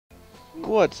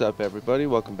What's up, everybody?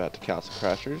 Welcome back to Castle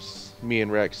Crashers. Me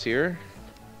and Rex here.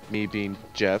 Me being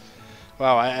Jeff.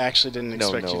 Wow, I actually didn't No,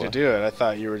 expect you Noah. to do it. I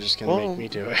thought you were just going to make me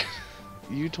do it.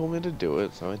 You told me to do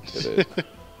it, so I did it.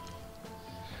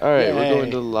 Alright, we're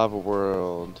going to the lava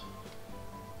world.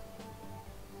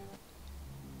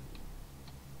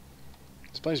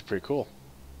 This place is pretty cool.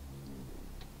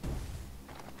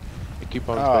 I keep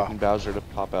on expecting Bowser to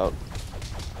pop out.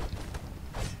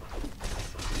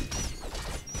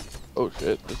 Oh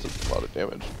shit, this is a lot of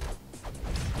damage.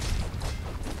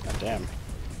 God damn.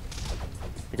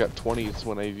 I got 20s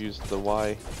when I used the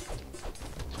Y.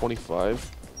 25.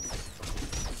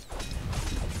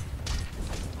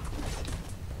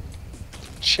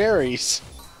 Cherries.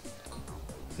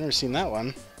 Never seen that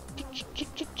one.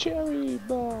 Cherry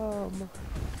bomb.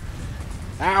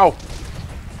 Ow!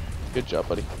 Good job,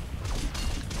 buddy.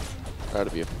 Proud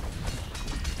of you.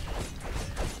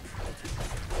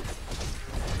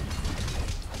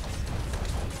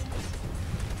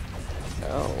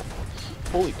 Ow.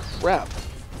 Holy crap.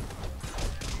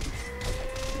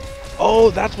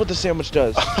 Oh, that's what the sandwich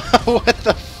does. What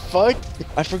the fuck?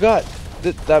 I forgot.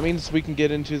 That means we can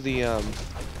get into the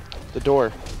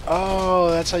door. Oh,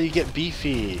 that's how you get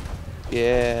beefy.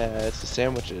 Yeah, it's the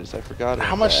sandwiches. I forgot about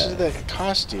How much that. did that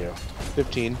cost you?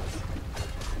 15.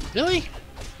 Really?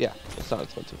 Yeah, it's not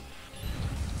expensive.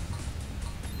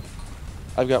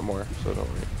 I've got more, so don't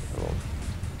worry. I won't.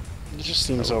 It just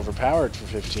seems overpowered for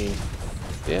 15.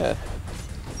 Yeah.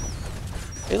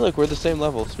 Hey, look, we're the same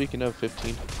level. Speaking of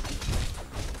 15.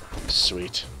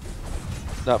 Sweet.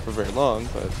 Not for very long,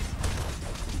 but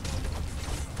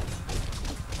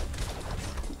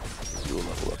you will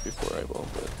level up before I will.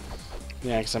 But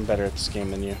Yeah, because I'm better at this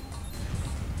game than you.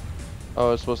 oh,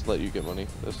 I was supposed to let you get money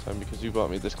this time because you bought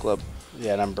me this club.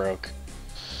 Yeah, and I'm broke.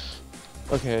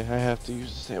 Okay, I have to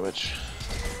use the sandwich.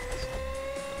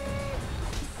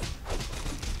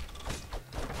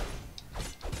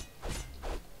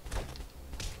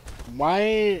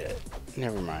 Why?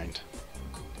 Never mind.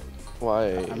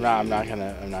 Why? I'm not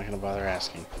gonna bother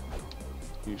asking.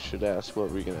 You should ask. What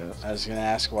were we gonna ask? I was gonna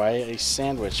ask why a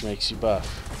sandwich makes you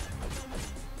buff.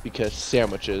 Because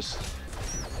sandwiches.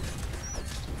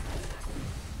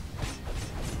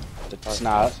 That's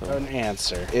not an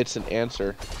answer. It's an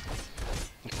answer.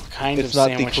 What kind It's of not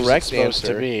the sandwich correct is it supposed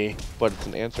answer. to be? But it's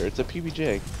an answer. It's a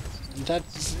PB&J. That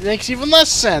makes even less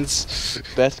sense.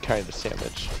 Best kind of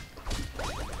sandwich.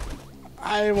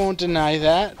 I won't deny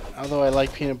that. Although I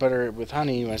like peanut butter with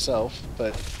honey myself,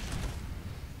 but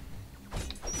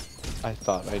I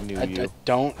thought I knew I you.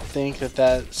 don't think that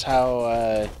that's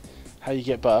how you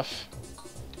get buff.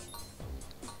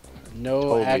 No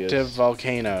Totally active is.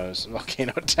 volcanoes.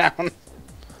 Volcano Town.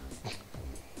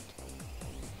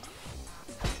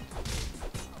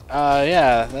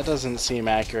 Yeah, that doesn't seem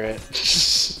accurate.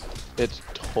 It's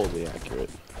totally accurate.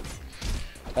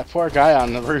 That poor guy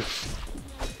on the roof.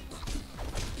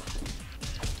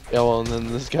 Yeah, well, and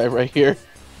then this guy right here.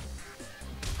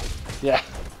 Yeah.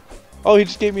 Oh, he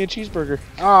just gave me a cheeseburger.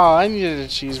 Oh, I needed a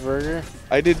cheeseburger.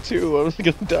 I did too. I was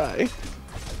gonna die.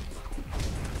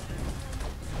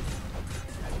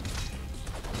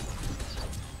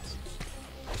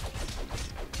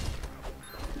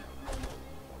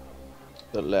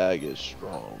 The lag is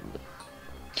strong.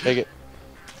 Take it.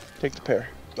 Take the pear.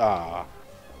 Ah.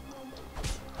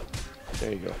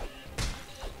 There you go.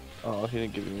 Oh, he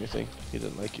didn't give you anything. He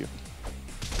didn't like you.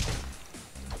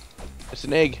 It's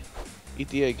an egg. Eat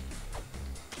the egg.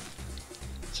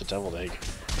 It's a deviled egg.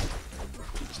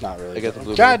 It's not really. I got the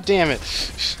blueberry. God damn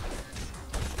it!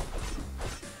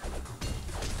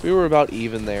 We were about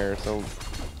even there, so.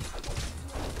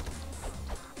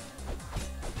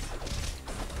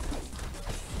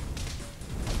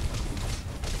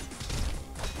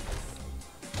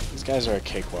 These guys are a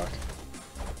cakewalk.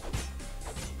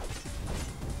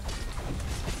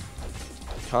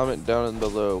 Comment down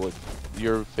below what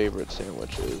your favorite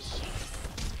sandwich is.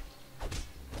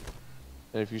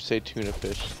 And if you say tuna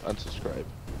fish, unsubscribe.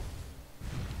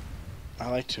 I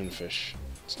like tuna fish.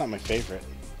 It's not my favorite.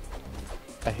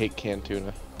 I hate canned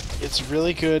tuna. It's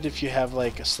really good if you have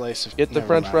like a slice of. Get the never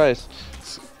French mind. fries.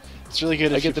 It's really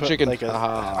good I if get you the put chicken. like a.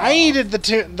 Ah. I needed the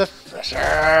tuna.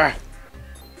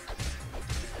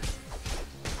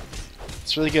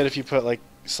 It's really good if you put like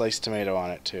sliced tomato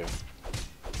on it too.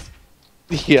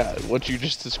 Yeah, what you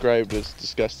just described is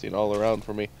disgusting all around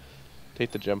for me.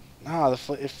 Take the gem. Ah,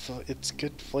 it's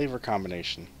good flavor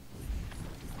combination.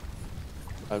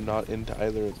 I'm not into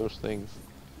either of those things.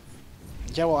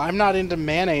 Yeah, well, I'm not into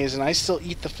mayonnaise, and I still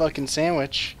eat the fucking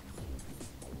sandwich.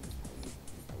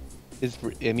 Is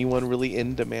anyone really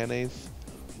into mayonnaise?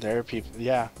 There are people,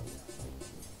 yeah.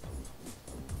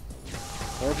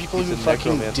 There are people He's who a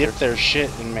fucking necromancer. dip their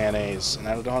shit in mayonnaise, and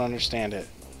I don't understand it.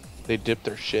 They dip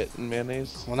their shit in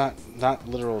mayonnaise. Well, not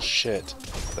literal shit.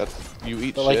 That's you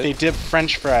eat But shit. like they dip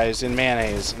French fries in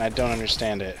mayonnaise, and I don't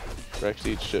understand it. Rex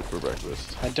eats shit for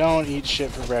breakfast. I don't eat shit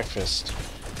for breakfast.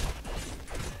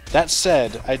 That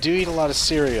said, I do eat a lot of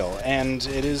cereal, and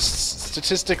it is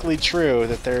statistically true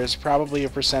that there is probably a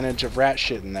percentage of rat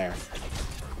shit in there.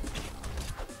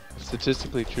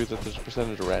 Statistically true that there's a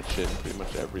percentage of rat shit in pretty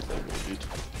much everything we eat.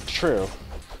 True.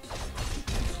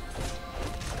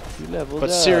 You leveled But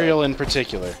up. cereal in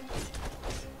particular.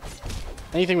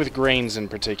 Anything with grains in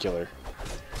particular.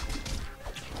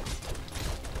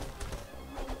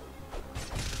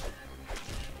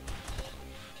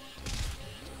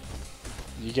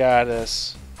 You got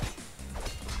us.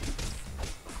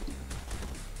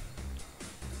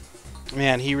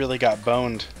 Man, he really got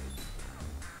boned.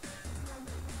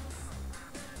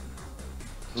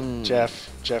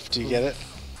 Jeff, do you get it?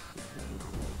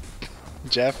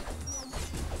 Jeff?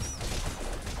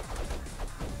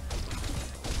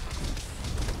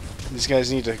 These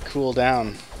guys need to cool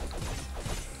down.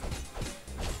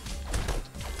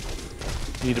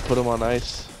 You need to put them on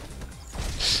ice.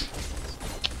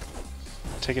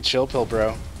 Take a chill pill,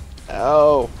 bro.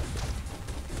 Ow.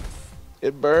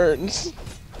 It burns.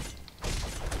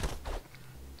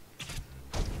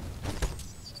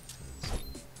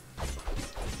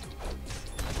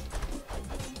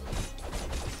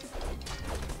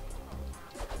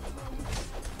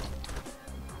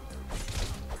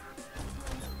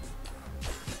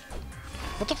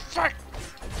 What the fuck?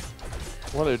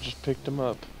 What? I just picked him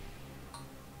up.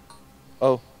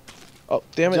 Oh. Oh,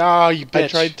 damn it. Oh, you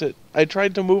bitch. I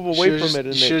tried to move away from it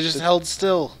and you should've just held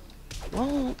still.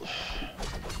 Well,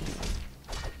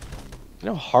 you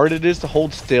know how hard it is to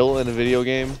hold still in a video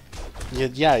game?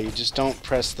 Yeah, you just don't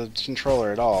press the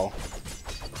controller at all.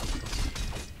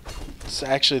 It's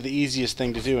actually the easiest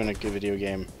thing to do in a good video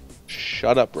game.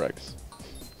 Shut up, Rex.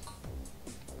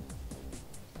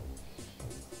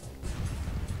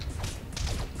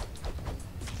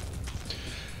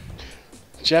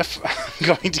 Jeff, I'm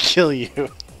going to kill you.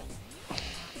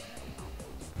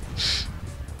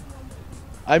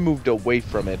 I moved away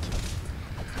from it.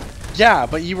 Yeah,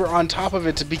 but you were on top of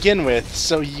it to begin with,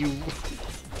 so you...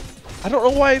 I don't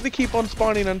know why they keep on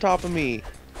spawning on top of me.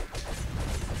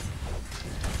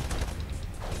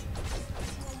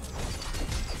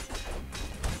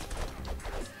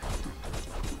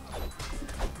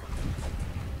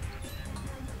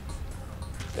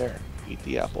 There, eat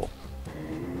the apple.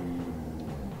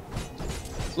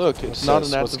 Look, it's not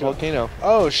an active volcano.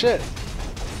 Oh, shit.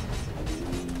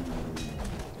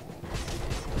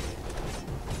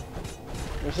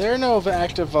 If there are no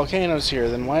active volcanoes here,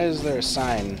 then why is there a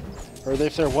sign? Or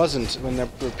if there wasn't when there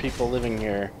were people living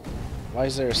here, why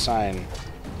is there a sign?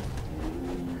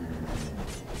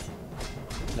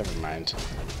 Never mind.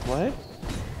 What?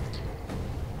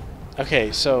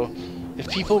 Okay, so if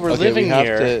people were Okay, living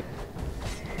here,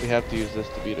 we have to use this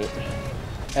to beat it.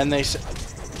 and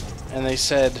they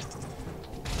said,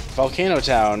 Volcano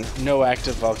Town, no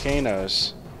active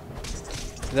volcanoes.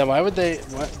 Then why would they?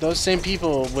 Those same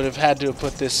people would have had to have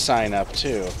put this sign up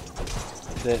too,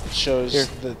 that shows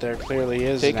that there clearly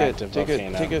is an active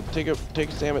volcano. Take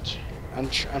a sandwich.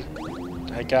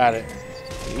 I got it.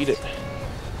 Eat it.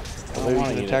 I Maybe we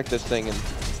wanna can eat attack it. this thing and.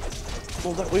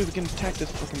 Well, that way we can attack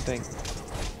this fucking thing.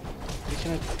 We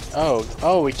can.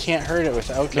 Oh, we can't hurt it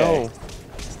with. Okay. No.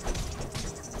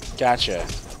 Gotcha.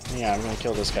 Yeah, I'm gonna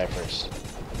kill this guy first.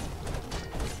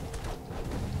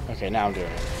 Okay, now I'm doing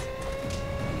it.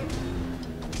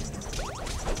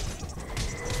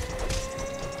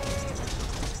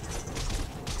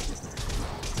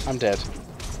 I'm dead.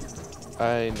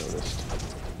 I noticed.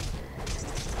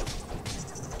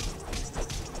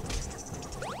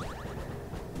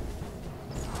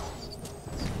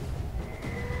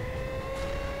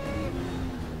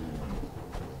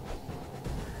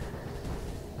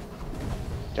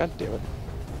 God damn it.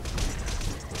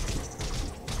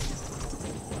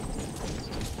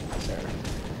 There.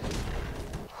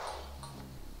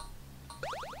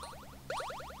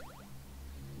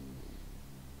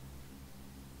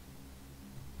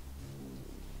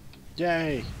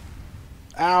 Yay!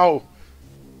 Ow!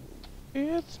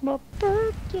 It's my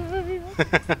birthday.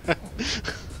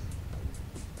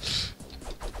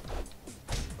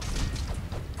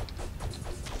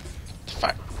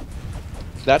 Fuck.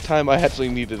 That time I actually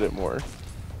needed it more.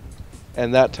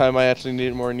 And that time I actually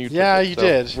needed more and you took Yeah, it, you so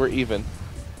did. We're even.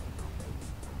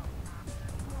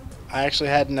 I actually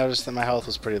hadn't noticed that my health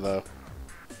was pretty low.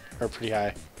 Or pretty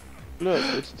high. Look,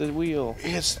 it's the wheel.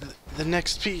 It's the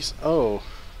next piece. Oh.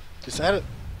 Is that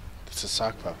It's a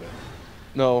sock puppet.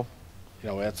 No, You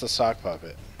know, that's a sock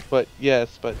puppet. but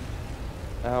yes, but...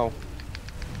 Ow.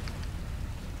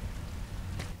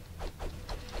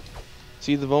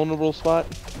 See the vulnerable spot?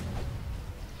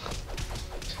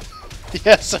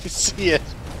 Yes, I see it.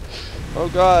 Oh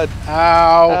god.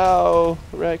 Ow. Ow.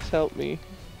 Rex, help me.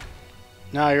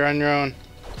 Now you're on your own.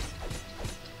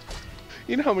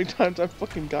 You know how many times I've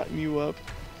fucking gotten you up?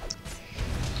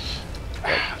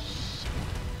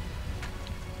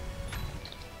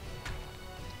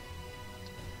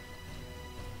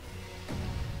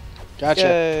 Gotcha.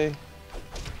 Yay.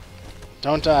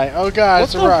 Don't die. Oh god, What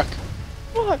it's a the rock.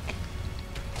 Fuck.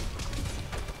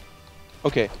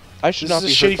 Okay, I should not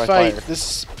This be is a hurt shitty by fight. fire.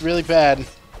 This is really bad.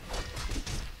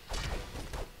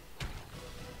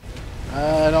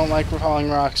 I don't like falling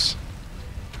rocks.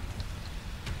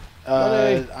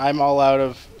 Money. I'm all out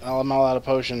of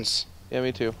potions. Yeah,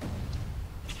 me too.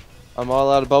 I'm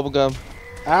all out of bubblegum.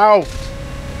 Ow!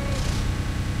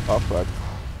 Oh fuck.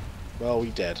 Well, we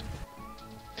dead.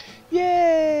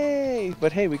 Yay!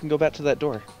 But hey, we can go back to that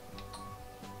door.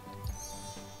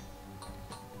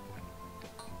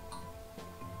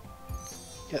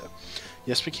 Yeah.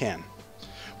 Yes, we can.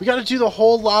 We gotta do the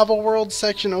whole lava world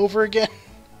section over again?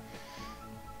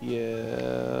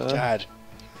 Yeah. God.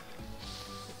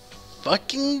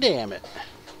 Fucking damn it.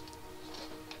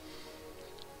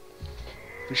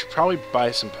 We should probably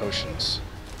buy some potions.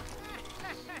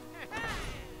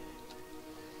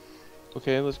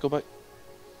 Okay, let's go back.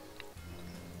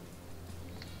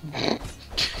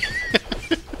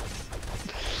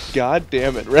 God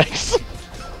damn it, Rex.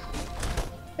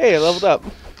 Hey, I leveled up.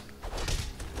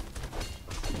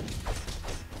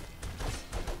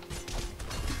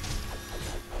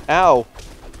 Ow.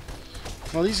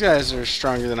 Well, these guys are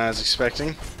stronger than I was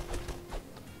expecting.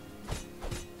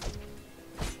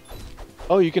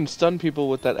 Oh, you can stun people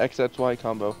with that XXY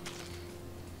combo.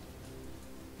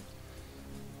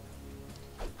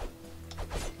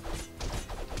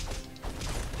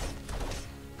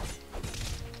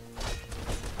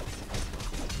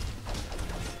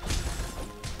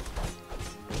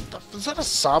 Is that a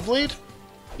saw blade?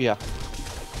 Yeah,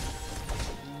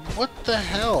 What the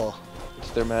hell? it's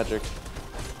their magic.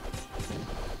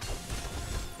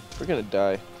 We're gonna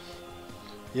die.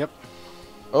 Yep.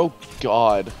 Oh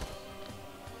god.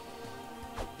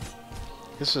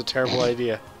 This is a terrible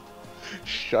idea.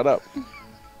 Shut up.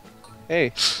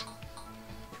 Hey.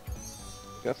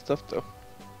 Got stuff though.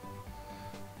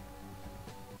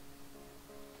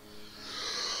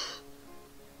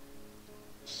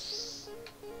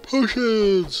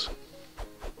 Potions!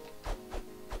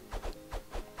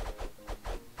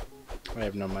 I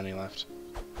have no money left.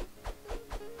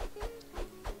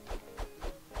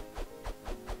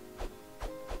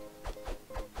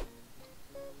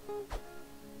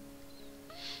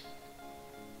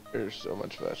 You're so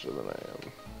much faster than I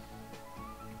am.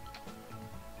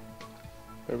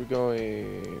 Where are we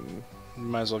going?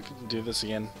 Might as well do this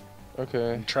again.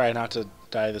 Okay. And try not to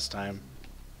die this time.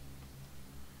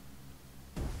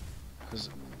 'Cause-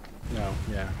 no,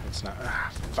 yeah, it's not.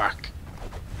 Ah, fuck.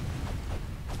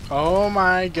 Oh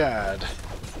my god.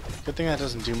 Good thing that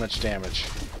doesn't do much damage.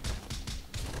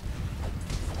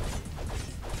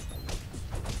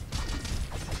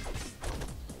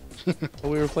 Oh,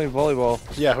 we were playing volleyball.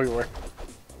 Yeah, we were.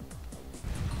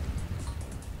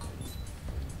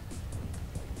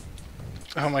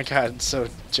 Oh my god, so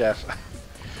Jeff,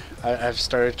 I've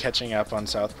started catching up on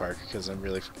South Park because I'm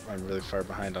really far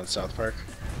behind on South Park.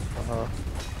 Uh-huh.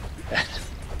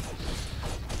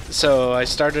 So I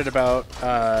started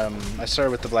I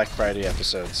started with the Black Friday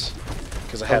episodes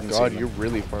because I Oh hadn't god, seen you're them.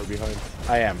 really far behind.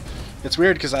 I am. It's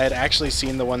weird because I had actually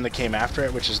seen the one that came after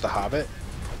it, which is The Hobbit.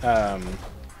 I've don't seen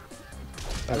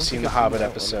think the I've seen Hobbit that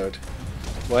one. episode.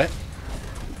 What?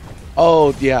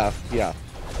 Oh, yeah, yeah.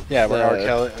 Yeah, where R. The-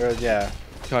 Kelly, or yeah,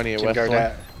 Kanye Kim West one.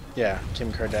 Kardashian. Yeah,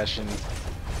 Kim Kardashian.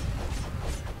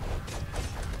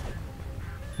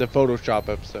 The Photoshop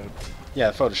episode.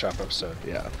 Yeah, the Photoshop episode,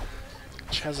 Yeah.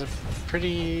 which has a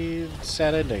pretty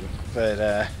sad ending,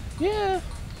 but Yeah.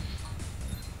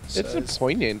 so It's a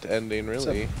poignant ending, it's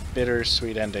really. a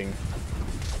bittersweet ending.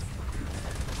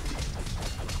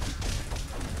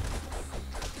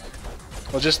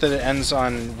 Well, just that it ends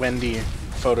on Wendy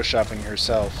photoshopping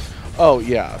herself. Oh,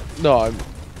 yeah. No, I'm...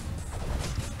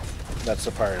 That's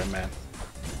the part I meant.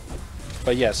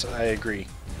 But yes, I agree.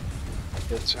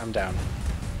 I'm down.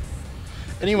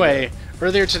 Anyway,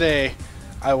 earlier today,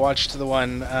 I watched the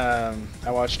one. I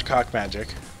watched Cock Magic.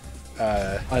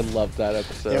 I love that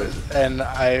episode. And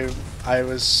I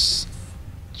was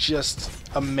just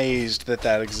amazed that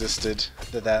that existed,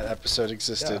 that episode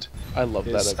existed. I love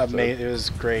that episode. It was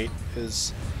great. It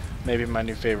was maybe my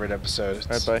new favorite episode.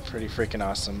 It's Bye. pretty freaking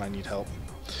awesome. I need help.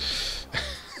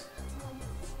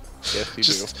 Yes, you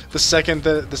Just the second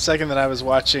that I was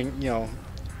watching, you know,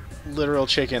 literal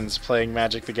chickens playing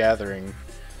Magic the Gathering.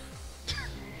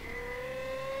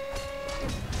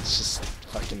 It's just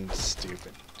fucking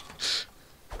stupid.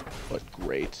 But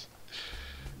great.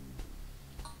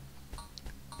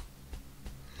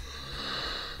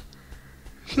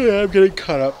 Yeah, I'm getting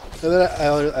caught up. And then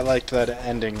I liked that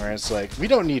ending where it's like, we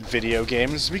don't need video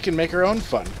games, we can make our own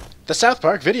fun. The South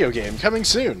Park video game coming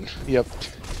soon. Yep.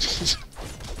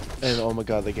 And oh my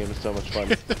god, the game is so much fun.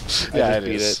 Yeah, I it just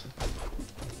beat is. it.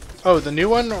 Oh, the new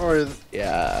one or?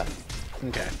 Yeah.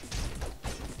 Okay.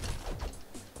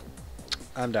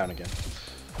 I'm down again.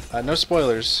 No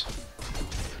spoilers.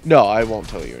 No, I won't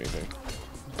tell you anything.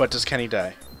 But does Kenny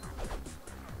die?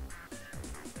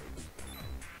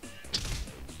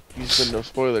 You said no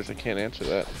spoilers. I can't answer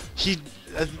that.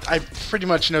 I pretty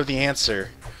much know the answer.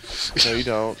 No, you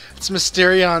don't. It's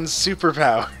Mysterion's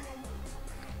superpower.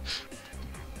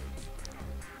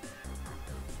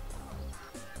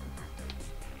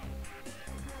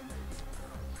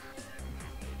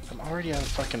 I'm already out of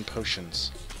fucking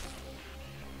potions.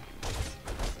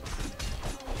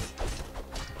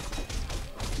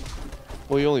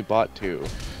 Well, you only bought 2.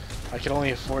 I can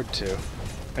only afford to.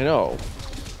 I know.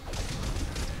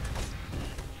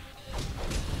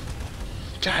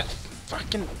 God,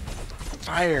 fucking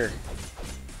fire.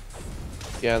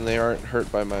 Yeah, and they aren't hurt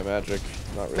by my magic.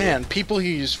 Not really. Man, people who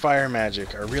use fire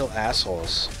magic are real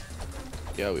assholes.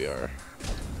 Yeah, we are.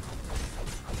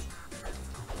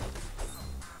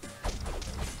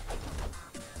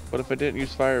 What if I didn't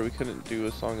use fire? We couldn't do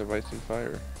a Song of Ice and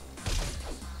Fire.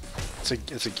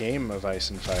 It's a game of ice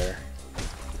and fire.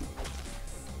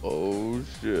 Oh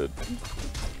shit.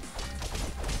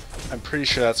 I'm pretty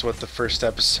sure that's what the first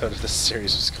episode of this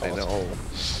series was called. I know.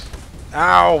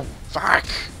 Ow! Fuck!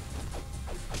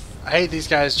 I hate these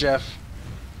guys, Jeff.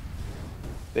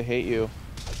 They hate you.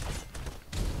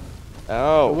 It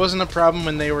Ow. wasn't a problem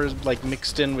when they were like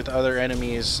mixed in with other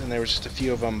enemies and there was just a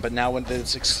few of them, but now when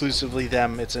it's exclusively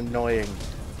them, it's annoying.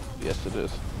 Yes, it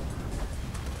is.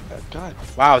 God.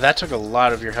 Wow, that took a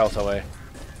lot of your health away.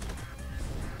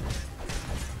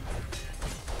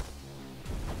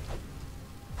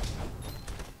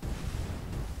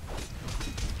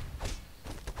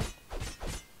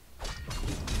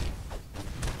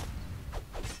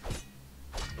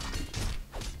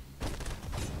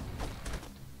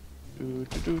 Do,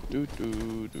 do, do,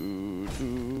 do, do,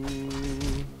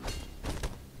 do.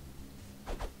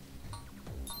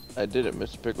 I did it,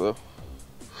 Mr. Piccolo.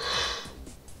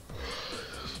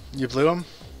 You blew him?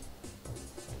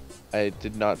 I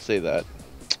did not say that.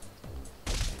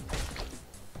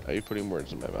 Are you putting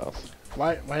words in my mouth?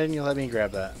 Why didn't you let me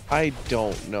grab that? I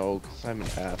don't know, because I'm an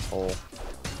asshole.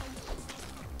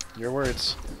 Your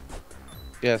words.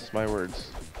 Yes, my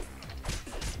words.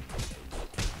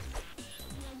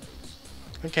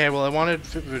 Okay, well I wanted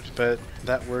food, but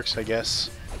that works, I guess.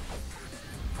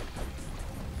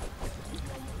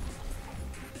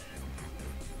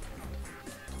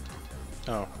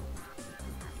 Oh.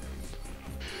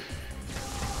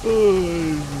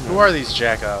 Who are these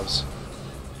jackoffs?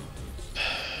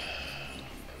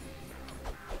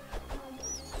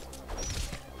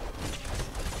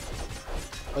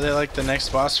 Are they like the next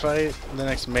boss fight? The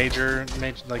next major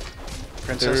like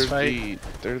princess fight?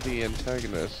 They're the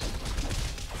antagonists.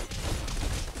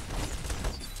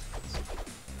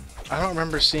 I don't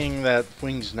remember seeing that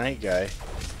Winged Knight guy.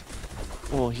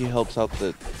 Well, he helps out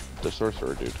the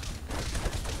sorcerer dude.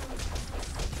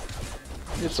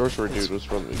 The sorcerer dude was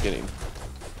from the beginning.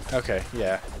 Okay,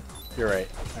 yeah. You're right.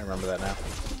 I remember that now.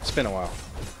 It's been a while.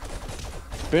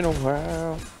 It's been a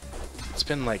while. It's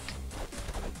been like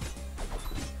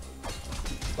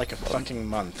a fucking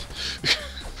month.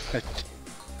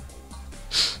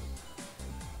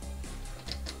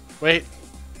 Wait.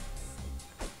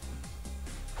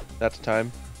 That's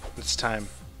time. It's time.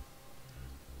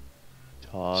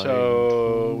 Time.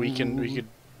 So we could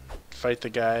fight the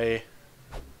guy.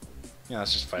 Yeah,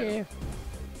 let's just fight him.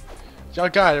 Oh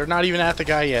god, we're not even at the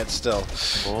guy yet still.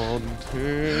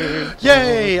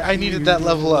 Yay! I needed that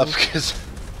level up because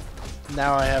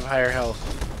now I have higher health.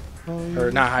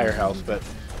 Or not higher health, but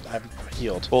I'm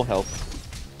healed. Full health.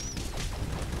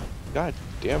 God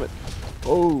damn it.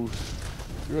 Oh.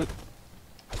 Good.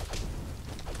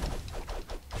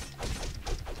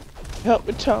 Help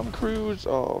me, Tom Cruise.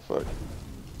 Oh, fuck.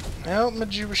 Help me,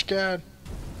 Jewish God.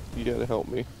 You gotta help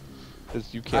me.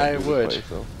 Because you can't I do this would. by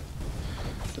yourself.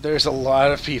 But there's a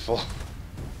lot of people.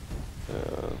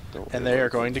 And they are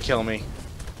going to kill me.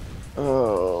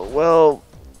 Oh, well.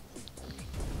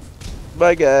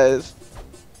 Bye, guys.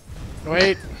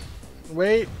 Wait.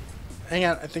 Wait. Hang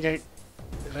on. I think if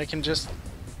I can just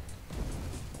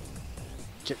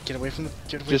get away from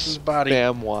the body.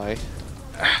 Spam Y.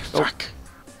 Ah, fuck.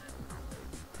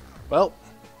 Well,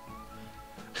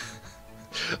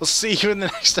 we'll see you in the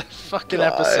next fucking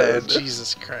episode.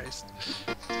 Jesus Christ.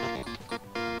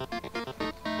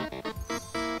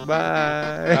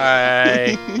 Bye.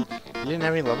 Bye. You didn't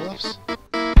have any level ups?